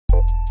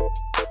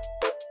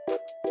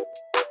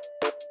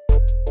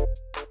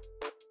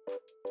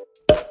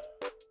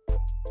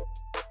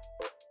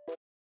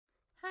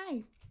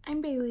Hi,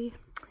 I'm Bailey.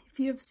 If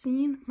you have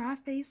seen my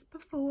face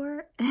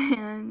before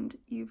and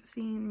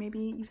maybe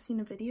you've seen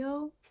a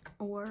video,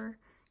 or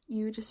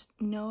you just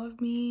know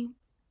of me,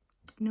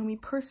 know me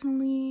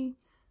personally,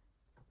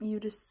 you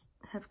just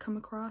have come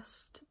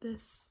across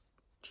this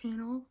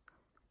channel,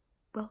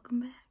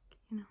 welcome back,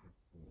 you know.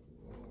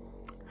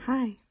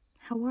 Hi,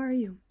 how are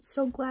you?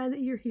 So glad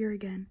that you're here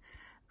again.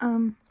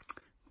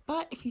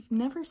 But if you've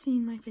never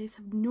seen my face,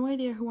 have no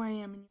idea who I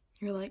am, and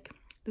you're like,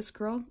 this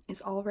girl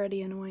is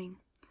already annoying,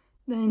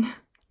 then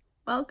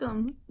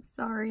welcome.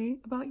 Sorry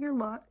about your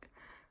luck.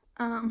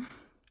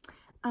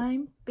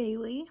 I'm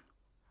Bailey.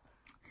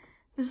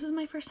 This is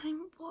my first time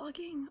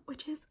vlogging,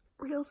 which is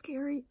real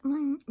scary, and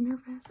I'm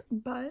nervous,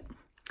 but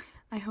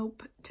I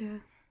hope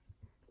to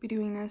be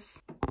doing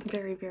this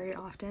very, very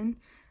often.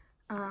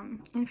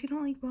 And if you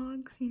don't like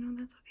vlogs, you know,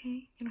 that's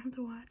okay. You don't have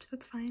to watch,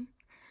 that's fine.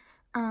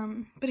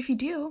 But if you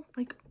do,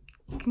 like,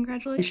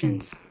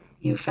 congratulations.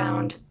 You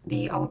found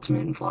the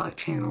ultimate vlog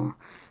channel.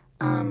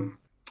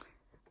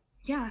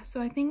 Yeah,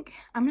 so I think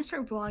I'm gonna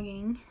start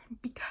vlogging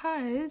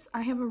because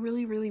I have a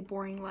really, really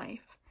boring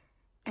life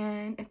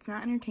and it's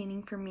not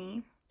entertaining for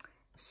me.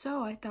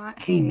 So I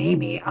thought, hey,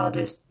 maybe I'll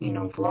just, you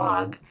know,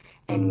 vlog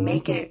and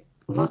make it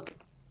look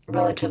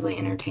relatively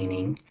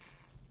entertaining,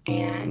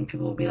 and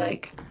people will be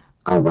like,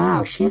 oh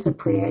wow, she has a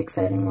pretty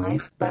exciting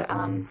life. But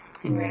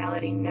in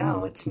reality,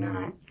 no, it's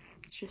not.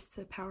 It's just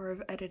the power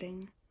of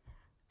editing.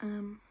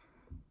 And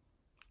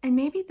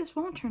maybe this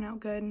won't turn out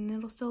good and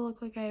it'll still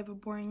look like I have a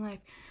boring life.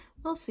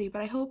 We'll see,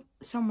 but I hope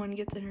someone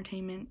gets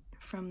entertainment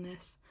from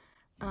this.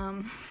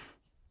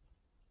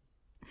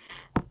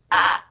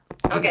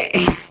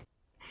 Okay.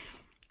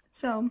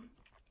 So,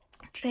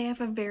 today I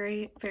have a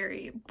very,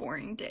 very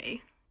boring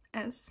day,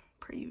 as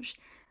per usual.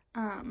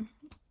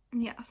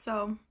 Yeah,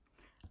 so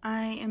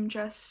I am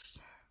just,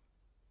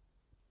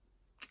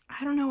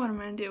 I don't know what I'm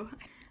gonna do.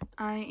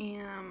 I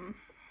am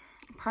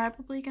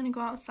probably gonna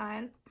go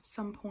outside at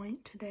some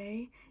point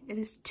today. It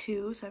is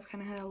 2, so I've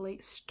kind of had a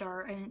late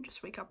start. I didn't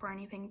just wake up or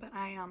anything, but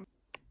I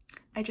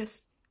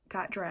just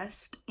got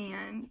dressed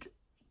and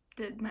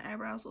did my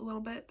eyebrows a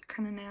little bit,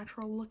 kind of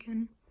natural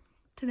looking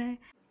today.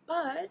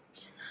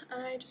 But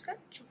I just got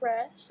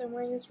dressed. I'm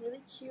wearing this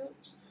really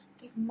cute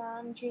like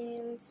mom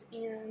jeans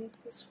and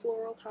this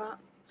floral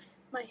top.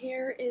 My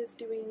hair is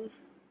doing,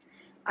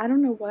 I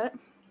don't know what,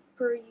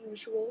 per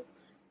usual.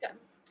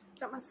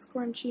 Got my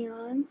scrunchie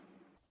on.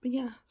 But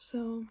yeah,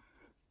 so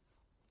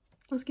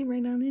let's get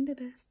right down into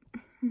this.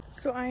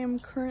 So I am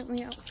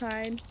currently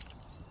outside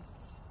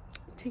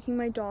taking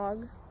my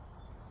dog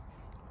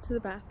to the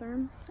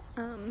bathroom.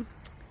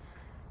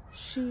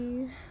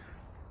 She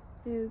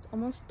is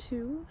almost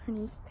 2. Her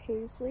name's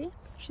Paisley.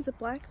 She's a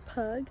black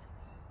pug,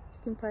 as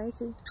you can probably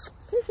see.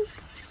 Paisley.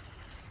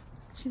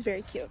 She's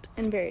very cute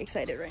and very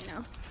excited right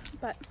now.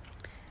 But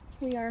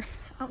we are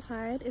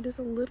outside. It is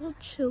a little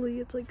chilly.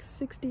 It's like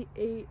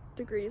 68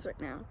 degrees right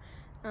now.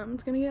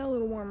 It's gonna get a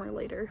little warmer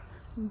later,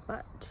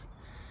 but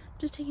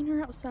just taking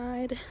her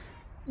outside,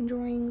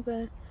 enjoying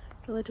the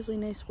relatively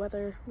nice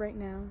weather right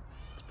now.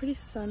 It's pretty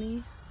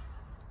sunny.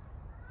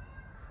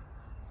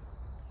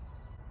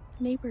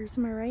 Neighbors,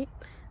 am I right?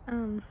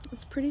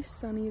 It's pretty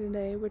sunny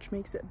today, which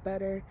makes it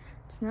better.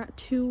 It's not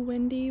too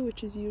windy,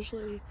 which is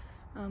usually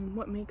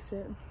what makes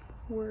it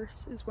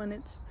worse, is when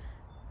it's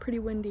pretty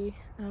windy.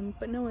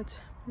 But no, it's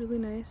really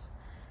nice.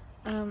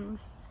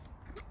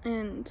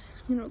 And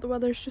you know, the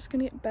weather's just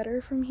gonna get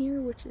better from here,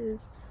 which is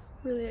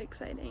really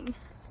exciting.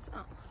 So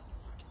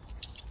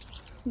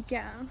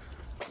yeah.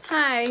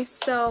 Hi,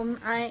 so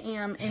I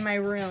am in my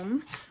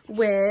room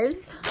with,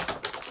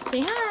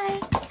 say hi.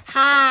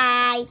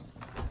 Hi.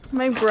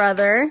 My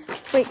brother.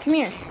 Wait, come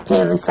here.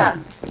 Paisley, stop.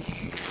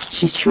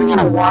 She's chewing on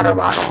a water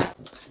bottle.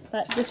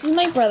 But this is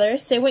my brother.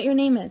 Say what your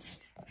name is.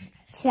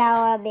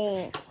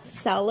 Sullivan.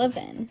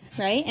 Sullivan,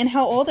 right? And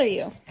how old are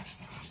you?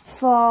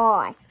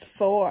 4.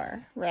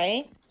 4,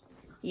 right?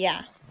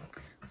 Yeah.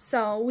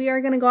 So we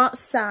are gonna go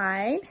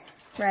outside,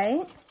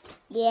 right?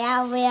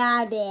 Yeah, we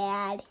are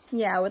Dad.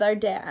 Yeah, with our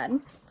dad.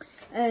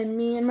 And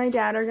me and my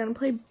dad are gonna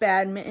play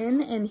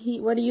badminton. And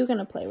what are you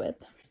gonna play with?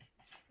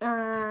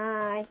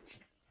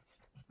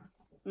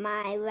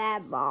 My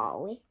red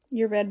ball.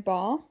 Your red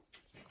ball?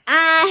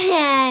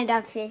 And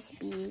a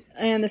frisbee.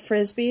 And the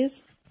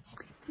frisbees?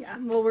 Yeah,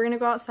 well, we're gonna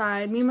go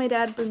outside. Me and my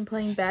dad have been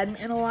playing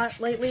badminton a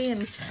lot lately,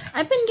 and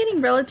I've been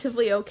getting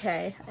relatively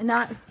okay.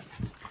 Not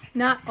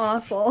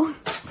awful.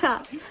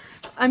 Stop.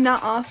 I'm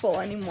not awful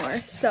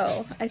anymore,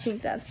 so I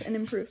think that's an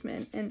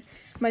improvement. And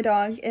my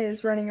dog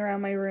is running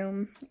around my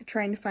room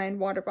trying to find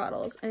water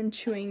bottles and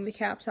chewing the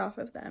caps off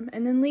of them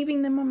and then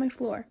leaving them on my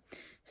floor.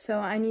 So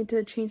I need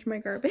to change my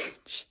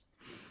garbage.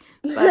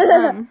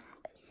 But,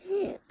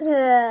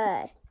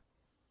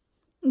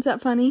 is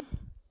that funny?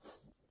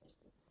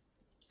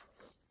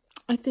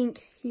 I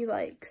think he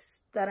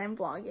likes that I'm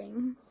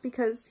vlogging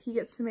because he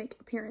gets to make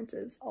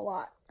appearances a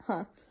lot,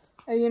 huh?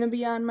 Are you gonna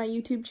be on my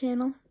YouTube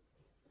channel?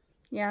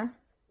 Yeah?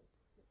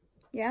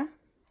 Yeah?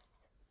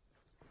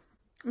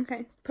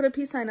 Okay, put a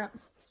peace sign up.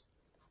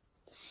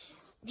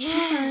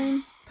 Peace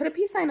sign. Put a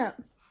peace sign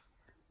up.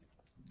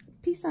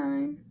 Peace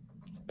sign.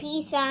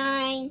 Peace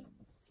sign.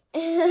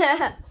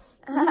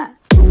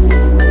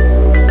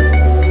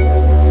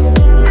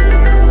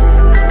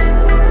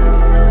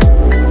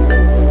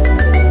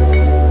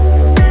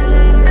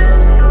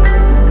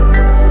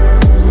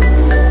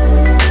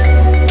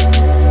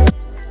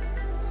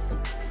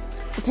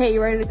 Okay,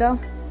 you ready to go?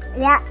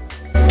 Yeah.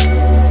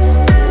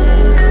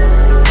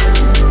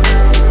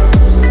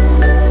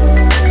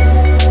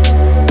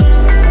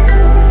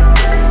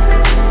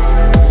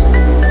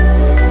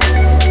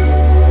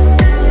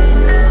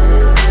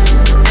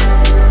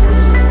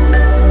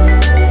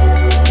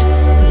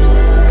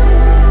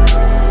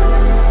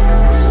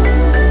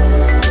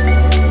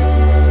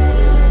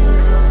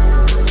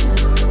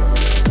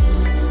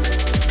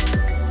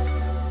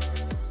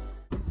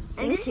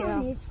 Thank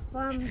you. It's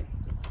from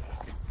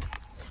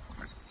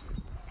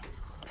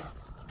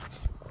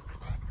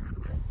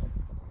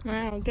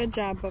Wow, good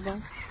job,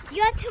 Bubba.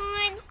 your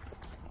turn.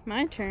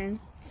 My turn.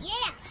 Yeah.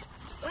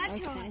 Your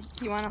turn.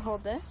 You want to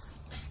hold this?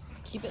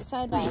 Keep it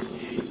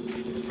sideways.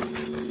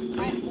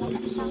 Right, hold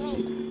up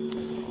something.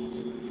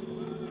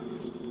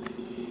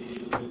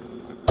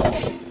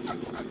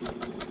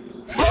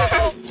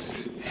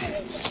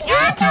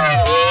 Your turn,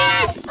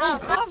 Dad! Oh,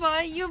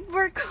 Bubba, you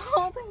were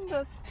holding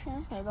the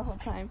camera the whole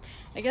time.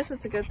 I guess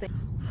it's a good thing.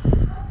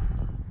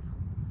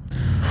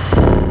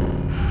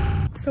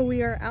 So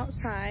we are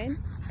outside.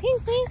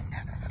 Paisley.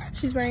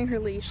 She's wearing her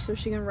leash so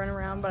she can run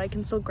around, but I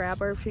can still grab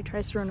her if she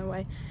tries to run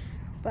away.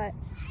 But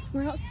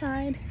we're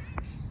outside.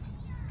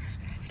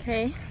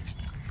 Okay.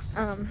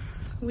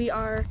 We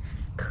are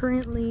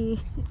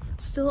currently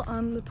still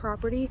on the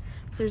property.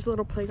 There's a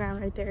little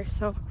playground right there.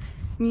 So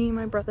me and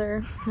my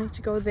brother like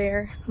to go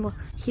there. Well,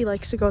 he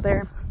likes to go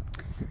there.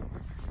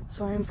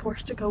 So I'm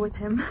forced to go with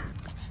him.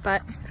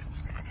 But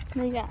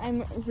yeah,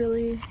 I'm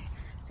really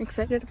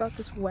excited about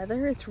this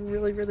weather. It's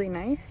really, really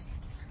nice.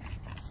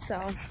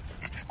 So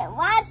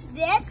Watch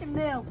this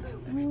move.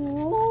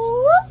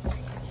 Whoop.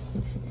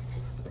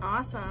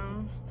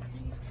 awesome.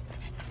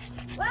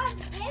 Watch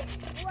this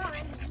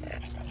one.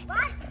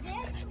 Watch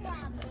this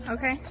one.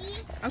 Okay.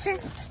 Okay.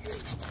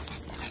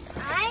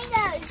 I'm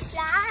gonna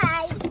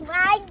slide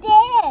like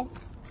this.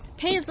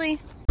 Paisley.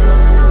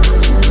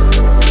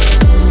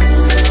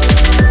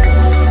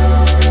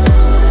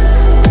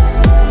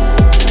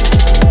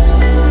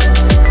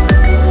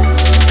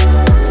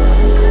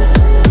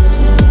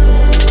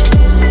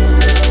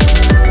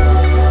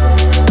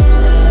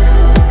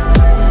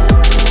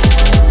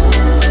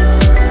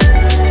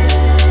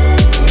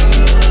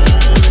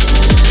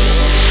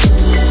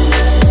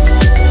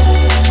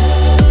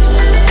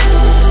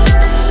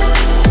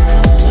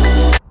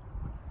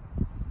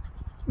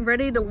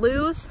 Ready to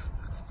lose?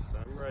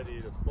 I'm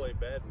ready to play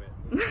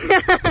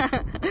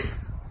badminton.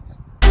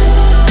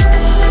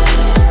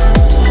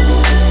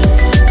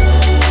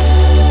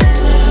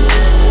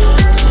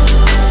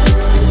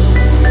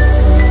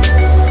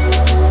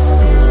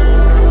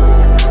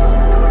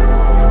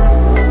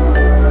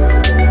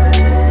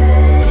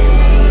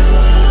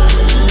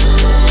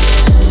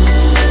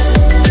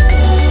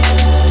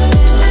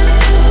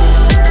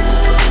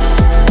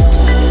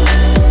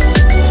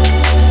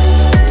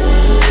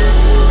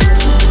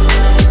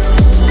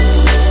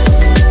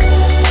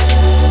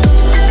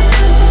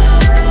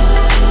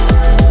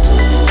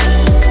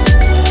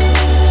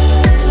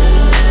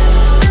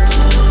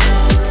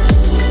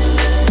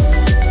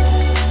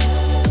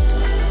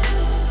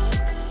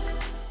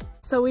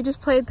 So we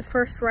just played the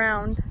first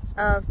round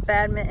of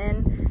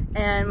badminton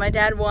and my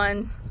dad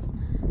won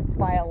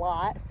by a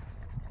lot.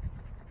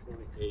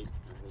 28,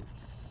 I think.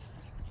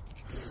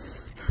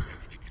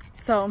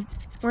 So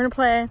we're gonna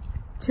play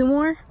 2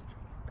 more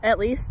at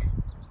least.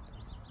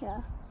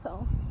 Yeah,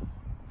 so.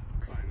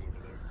 Fine over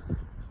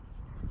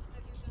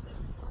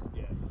there.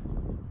 Yeah.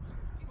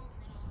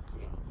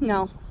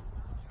 No.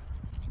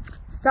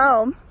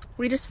 So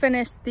we just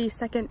finished the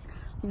second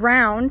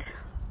round.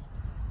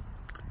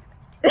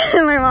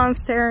 My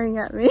mom's staring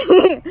at me.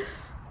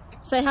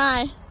 Say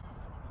hi.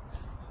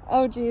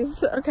 Oh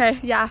geez. Okay,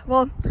 yeah.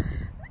 Well,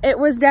 it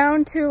was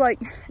down to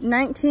like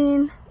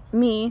 19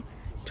 me,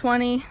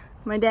 20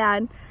 my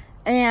dad,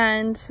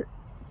 and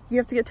you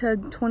have to get to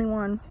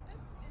 21.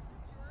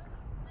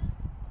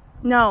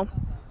 No,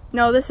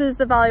 this is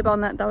the volleyball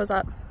net that was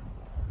up.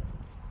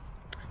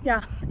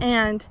 Yeah,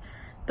 and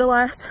the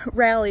last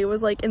rally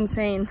was like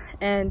insane,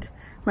 and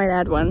my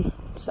dad won.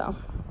 So,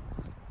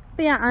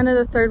 but yeah, on to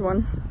the third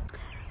one.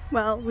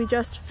 Well, we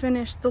just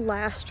finished the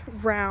last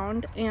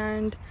round,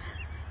 and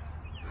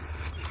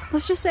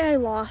let's just say I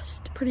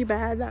lost pretty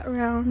bad that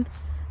round.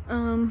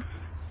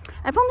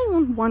 I've only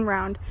won 1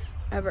 round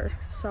ever,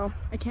 so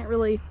I can't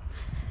really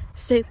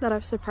say that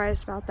I'm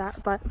surprised about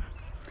that, but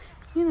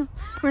you know,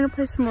 we're gonna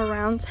play some more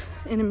rounds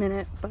in a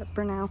minute, but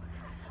for now,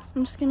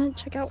 I'm just gonna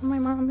check out what my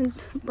mom and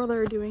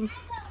brother are doing.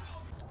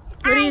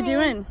 What are you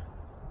doing?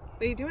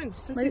 What are you doing?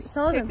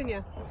 Sullivan. Taping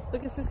ya.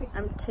 Look at Sissy.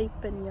 I'm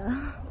taping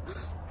ya.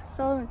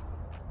 Sullivan.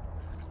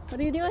 What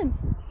are you doing?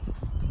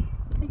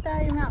 Take that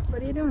out of your mouth.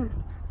 What are you doing?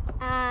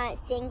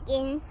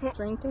 Thinking.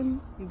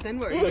 Drinking? Then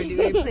what are you going to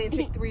do? Are you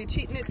playing were you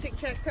cheating at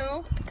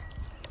tic-tac-toe?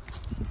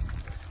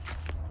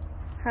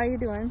 How you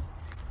doing?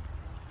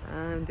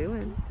 I'm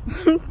doing.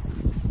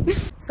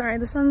 Sorry,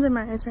 the sun's in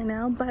my eyes right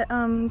now, but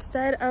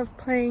instead of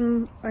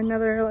playing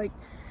another like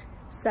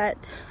set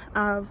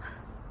of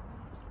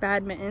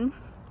badminton,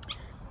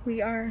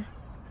 we are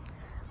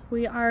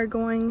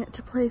going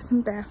to play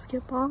some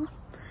basketball.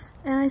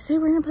 And I say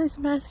we're gonna play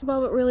some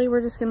basketball, but really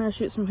we're just gonna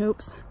shoot some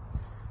hoops.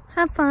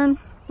 Have fun,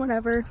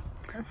 whatever.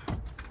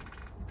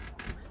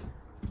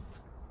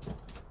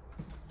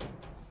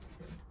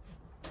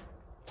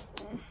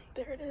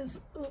 There it is.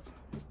 Ugh.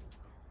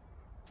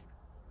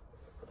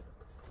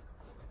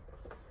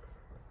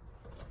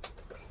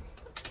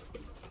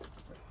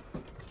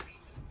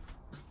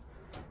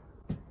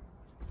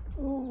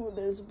 Oh,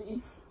 there's a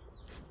bee.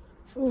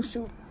 Oh,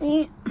 shoot.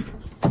 Okay.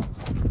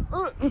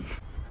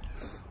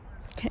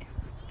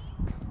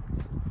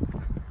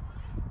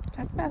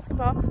 Got the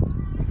basketball.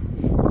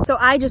 So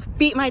I just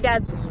beat my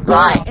dad's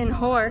butt in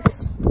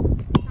horse.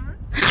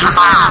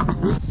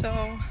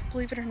 So,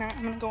 believe it or not,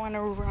 I'm gonna go on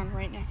a run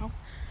right now.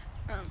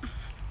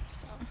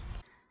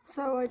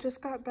 So I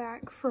just got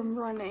back from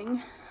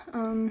running.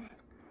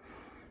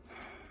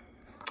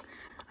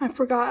 I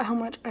forgot how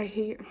much I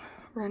hate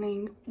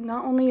running.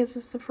 Not only is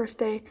this the first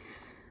day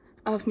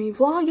of me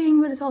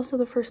vlogging, but it's also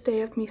the first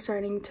day of me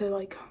starting to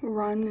like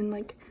run and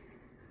like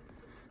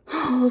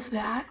all of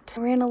that. I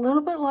ran a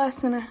little bit less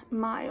than a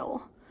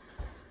mile,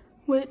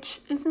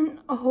 which isn't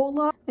a whole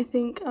lot. I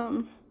think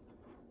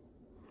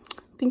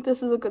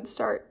this is a good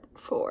start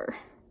for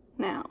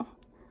now.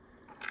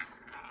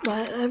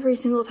 But every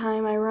single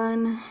time I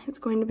run, it's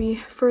going to be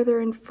further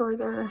and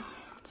further.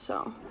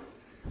 So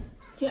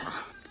yeah,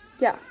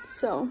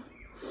 so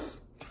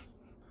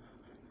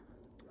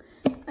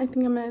I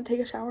think I'm gonna take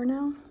a shower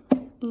now,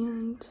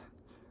 and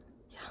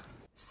yeah.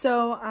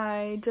 So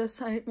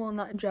well,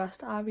 not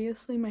just,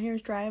 obviously, my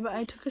hair's dry, but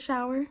I took a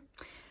shower,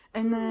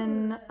 and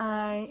then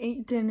I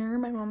ate dinner.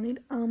 My mom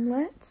made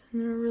omelets,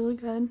 and they were really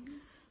good.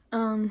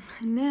 And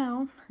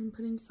now I'm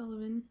putting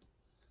Sullivan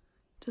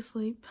to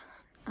sleep,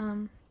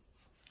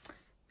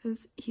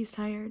 because he's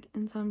tired,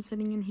 and so I'm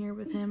sitting in here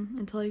with him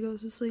until he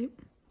goes to sleep.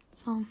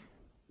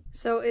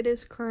 So it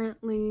is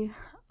currently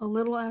a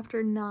little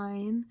after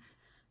 9,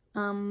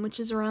 which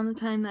is around the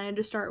time that I had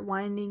to start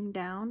winding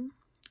down,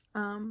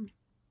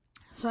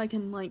 so I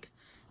can like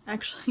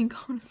actually go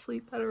to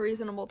sleep at a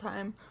reasonable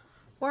time,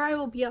 or I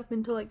will be up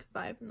until like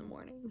 5 in the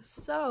morning.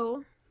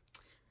 So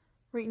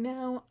right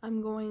now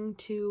I'm going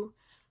to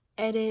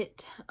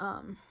edit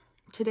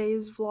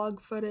today's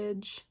vlog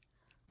footage.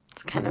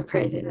 It's kind of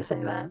crazy to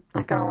say that,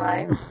 not gonna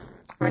lie.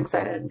 I'm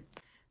excited.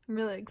 I'm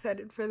really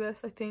excited for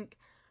this. I think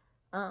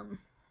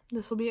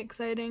this will be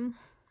exciting.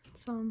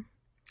 So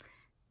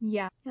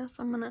yeah. Yes,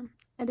 I'm gonna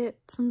edit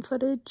some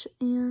footage,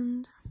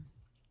 and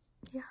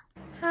yeah.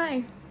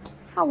 Hi,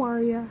 how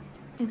are ya?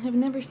 And have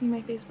never seen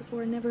my face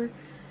before, never,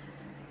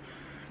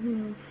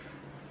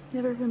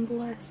 never been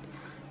blessed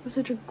with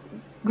such a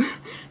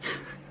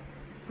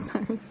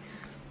sorry.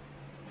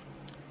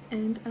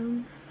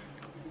 And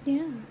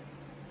yeah.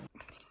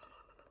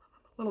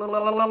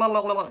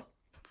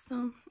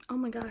 So, oh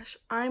my gosh,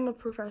 I'm a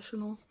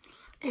professional.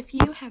 If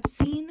you have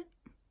seen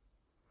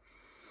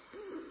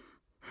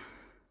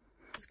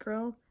this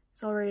girl,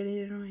 it's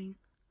already annoying.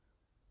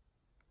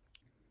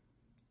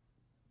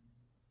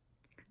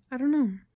 I don't know.